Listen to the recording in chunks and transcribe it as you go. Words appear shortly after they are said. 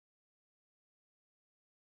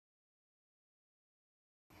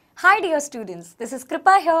Hi dear students, this is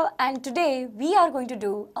Kripa here and today we are going to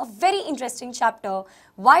do a very interesting chapter,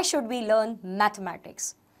 Why Should We Learn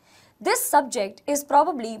Mathematics? This subject is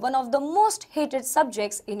probably one of the most hated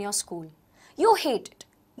subjects in your school. You hate it.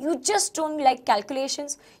 You just don't like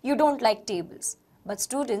calculations, you don't like tables. But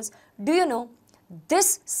students, do you know,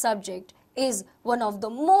 this subject is one of the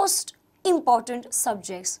most important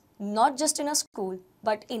subjects, not just in a school,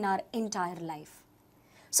 but in our entire life.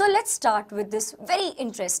 So let's start with this very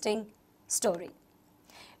interesting story.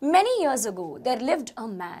 Many years ago, there lived a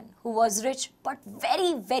man who was rich but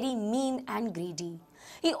very mean and greedy.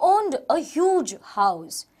 He owned a huge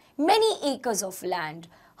house, many acres of land,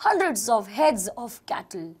 hundreds of heads of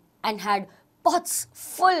cattle, and had pots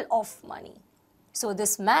full of money. So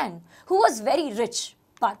this man, who was very rich,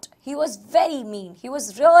 but he was very mean, he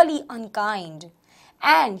was really unkind,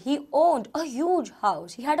 and he owned a huge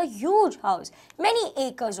house. He had a huge house, many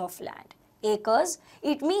acres of land. Acres,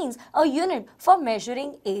 it means a unit for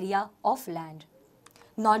measuring area of land.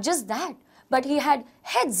 Not just that, but he had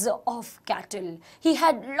heads of cattle. He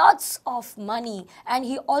had lots of money and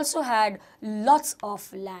he also had lots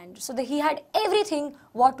of land. So that he had everything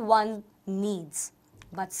what one needs.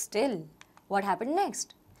 But still, what happened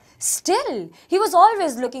next? Still, he was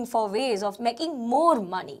always looking for ways of making more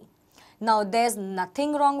money. Now, there's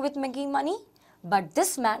nothing wrong with making money, but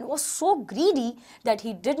this man was so greedy that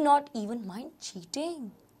he did not even mind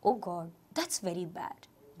cheating. Oh God, that's very bad,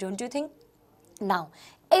 don't you think? Now,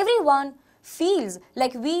 everyone feels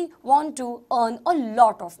like we want to earn a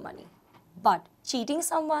lot of money, but cheating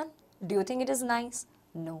someone, do you think it is nice?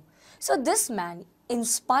 No. So this man, in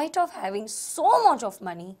spite of having so much of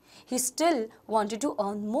money, he still wanted to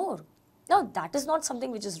earn more. Now, that is not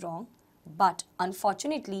something which is wrong. But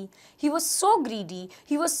unfortunately, he was so greedy,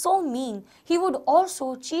 he was so mean, he would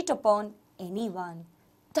also cheat upon anyone.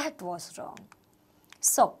 That was wrong.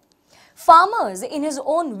 So, farmers in his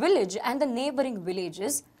own village and the neighboring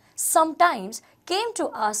villages sometimes came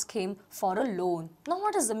to ask him for a loan. Now,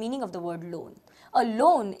 what is the meaning of the word loan? A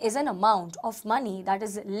loan is an amount of money that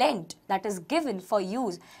is lent, that is given for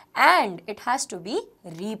use, and it has to be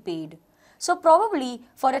repaid. So probably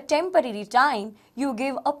for a temporary time, you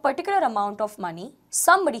give a particular amount of money,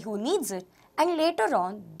 somebody who needs it, and later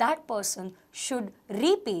on that person should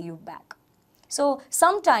repay you back. So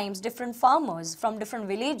sometimes different farmers from different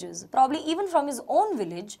villages, probably even from his own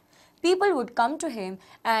village, people would come to him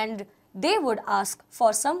and they would ask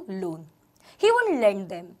for some loan. He wouldn't lend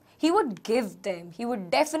them, he would give them, he would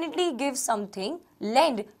definitely give something.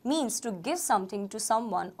 Lend means to give something to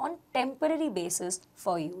someone on temporary basis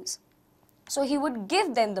for use. So he would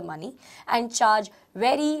give them the money and charge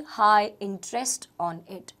very high interest on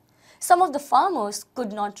it. Some of the farmers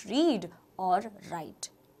could not read or write.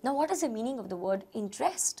 Now, what is the meaning of the word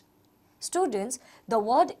interest? Students, the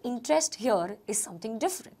word interest here is something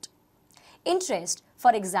different. Interest,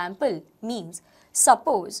 for example, means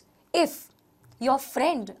suppose if your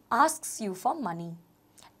friend asks you for money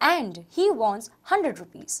and he wants 100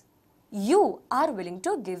 rupees, you are willing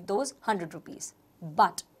to give those 100 rupees.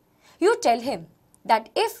 But you tell him that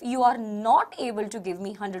if you are not able to give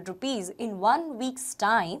me 100 rupees in 1 week's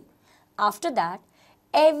time, after that,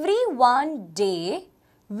 every 1 day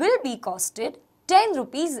will be costed 10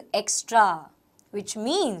 rupees extra, which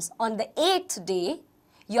means on the 8th day,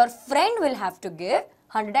 your friend will have to give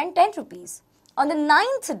 110 rupees. On the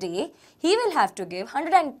 9th day, he will have to give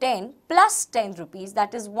 110 plus 10 rupees,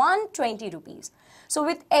 that is 120 rupees. So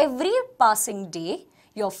with every passing day,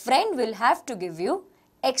 your friend will have to give you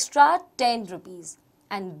extra 10 rupees,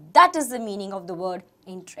 and that is the meaning of the word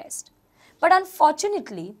interest. But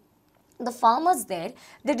unfortunately, the farmers there,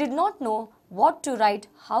 they did not know what to write,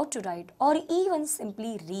 how to write, or even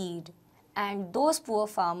simply read. And those poor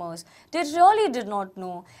farmers, they really did not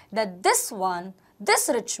know that this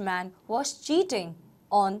rich man was cheating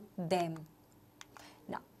on them.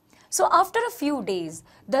 So after a few days,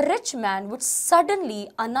 the rich man would suddenly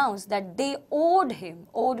announce that they owed him.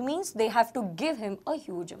 Owed means they have to give him a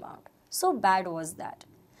huge amount. So bad was that.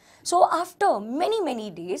 So after many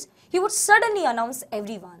days, he would suddenly announce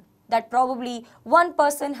everyone that probably one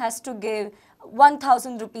person has to give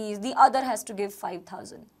 1,000 rupees, the other has to give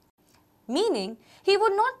 5,000. Meaning, he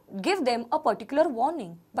would not give them a particular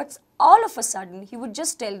warning, but all of a sudden, he would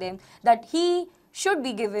just tell them that he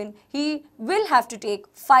will have to take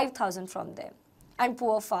 5,000 from them. And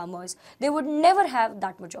poor farmers, they would never have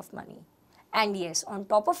that much of money. And yes, on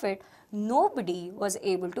top of it, nobody was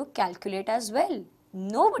able to calculate as well.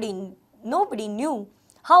 Nobody knew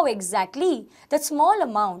how exactly that small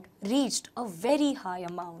amount reached a very high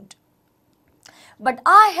amount. But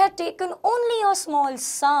I had taken only a small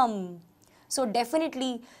sum. So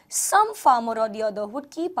definitely some farmer or the other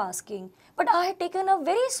would keep asking, but I had taken a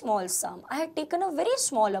very small sum. I had taken a very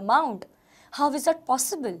small amount. How is that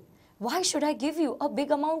possible? Why should I give you a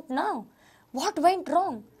big amount now? What went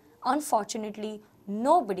wrong? Unfortunately,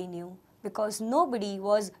 nobody knew because nobody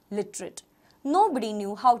was literate. Nobody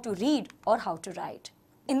knew how to read or how to write.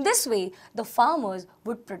 In this way, the farmers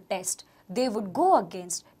would protest. They would go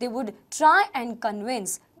against, they would try and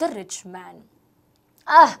convince the rich man.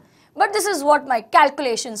 But this is what my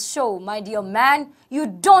calculations show, my dear man. You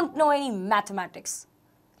don't know any mathematics.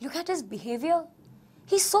 Look at his behavior.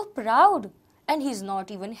 He's so proud and he's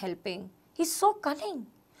not even helping. He's so cunning.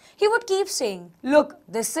 He would keep saying, look,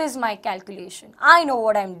 this is my calculation. I know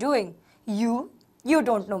what I'm doing. You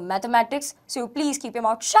don't know mathematics, so please keep your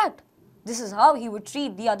mouth shut. This is how he would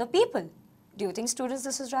treat the other people. Do you think, students,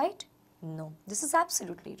 this is right? No, this is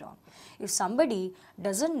absolutely wrong. If somebody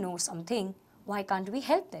doesn't know something, why can't we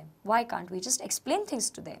help them? Why can't we just explain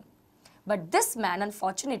things to them? But this man,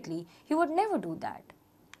 unfortunately, he would never do that.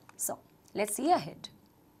 So, let's see ahead.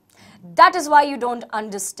 That is why you don't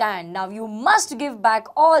understand. Now you must give back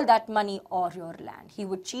all that money or your land. He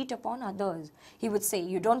would cheat upon others. He would say,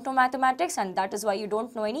 you don't know mathematics and that is why you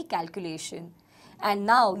don't know any calculation. And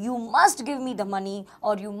now you must give me the money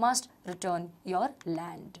or you must return your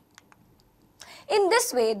land. In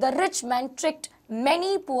this way, the rich man tricked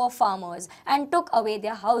many poor farmers and took away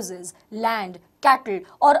their houses, land, cattle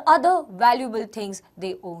or other valuable things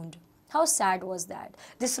they owned. How sad was that?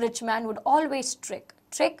 This rich man would always trick.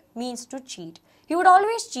 Trick means to cheat. He would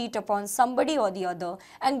always cheat upon somebody or the other,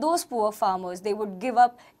 and those poor farmers, they would give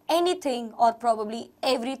up anything or probably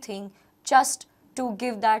everything just to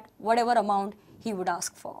give that whatever amount he would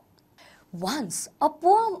ask for. Once, a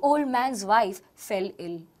poor old man's wife fell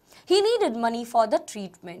ill. He needed money for the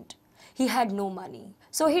treatment. He had no money,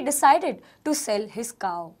 so he decided to sell his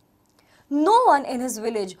cow. No one in his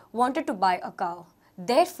village wanted to buy a cow.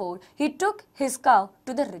 Therefore, he took his cow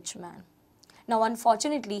to the rich man. Now,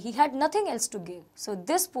 unfortunately, he had nothing else to give. So,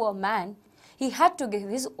 this poor man, he had to give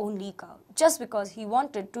his only cow just because he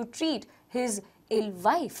wanted to treat his ill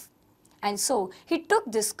wife. And so, he took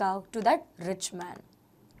this cow to that rich man.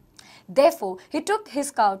 Therefore, he took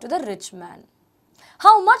his cow to the rich man.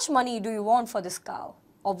 How much money do you want for this cow?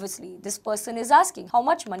 Obviously, this person is asking, how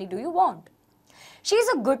much money do you want? She is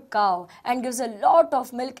a good cow and gives a lot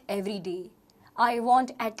of milk every day. I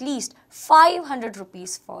want at least 500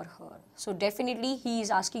 rupees for her. So definitely he is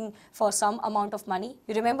asking for some amount of money.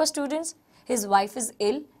 You remember, students, his wife is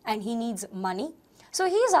ill and he needs money. So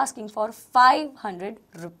he is asking for 500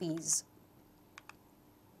 rupees.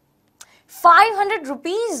 500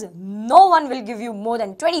 rupees? No one will give you more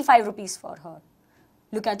than 25 rupees for her.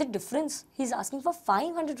 Look at the difference. He's asking for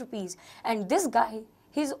 500 rupees and this guy,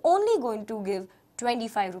 he's only going to give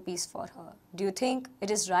 25 rupees for her. Do you think it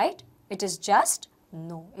is right? It is just?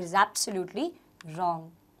 No, it is absolutely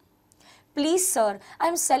wrong. Please sir, I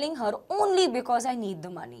am selling her only because I need the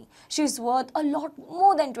money. She is worth a lot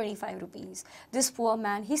more than 25 rupees. This poor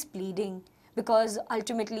man, he's pleading because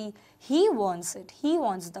ultimately he wants it. He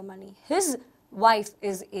wants the money. His wife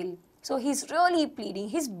is ill. So he's really pleading,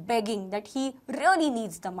 he's begging that he really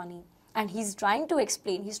needs the money. And he's trying to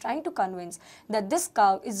explain, he's trying to convince that this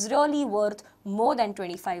cow is really worth more than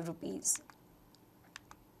 25 rupees.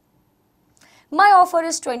 My offer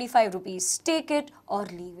is 25 rupees, take it or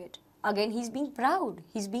leave it. Again, he's being proud,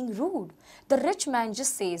 he's being rude. The rich man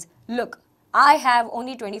just says, look, I have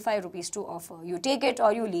only 25 rupees to offer. You take it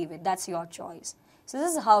or you leave it, that's your choice. So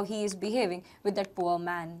this is how he is behaving with that poor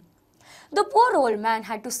man. The poor old man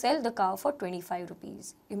had to sell the cow for 25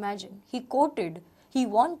 rupees. Imagine, he quoted, he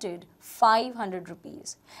wanted 500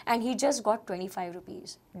 rupees and he just got 25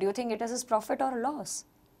 rupees. Do you think it is his profit or loss?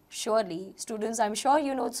 Surely, students, I'm sure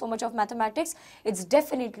you know so much of mathematics, it's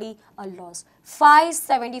definitely a loss.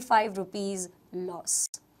 575 rupees loss.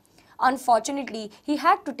 Unfortunately, he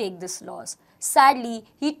had to take this loss. Sadly,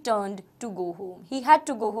 he turned to go home. He had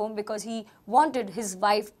to go home because he wanted his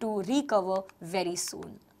wife to recover very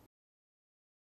soon.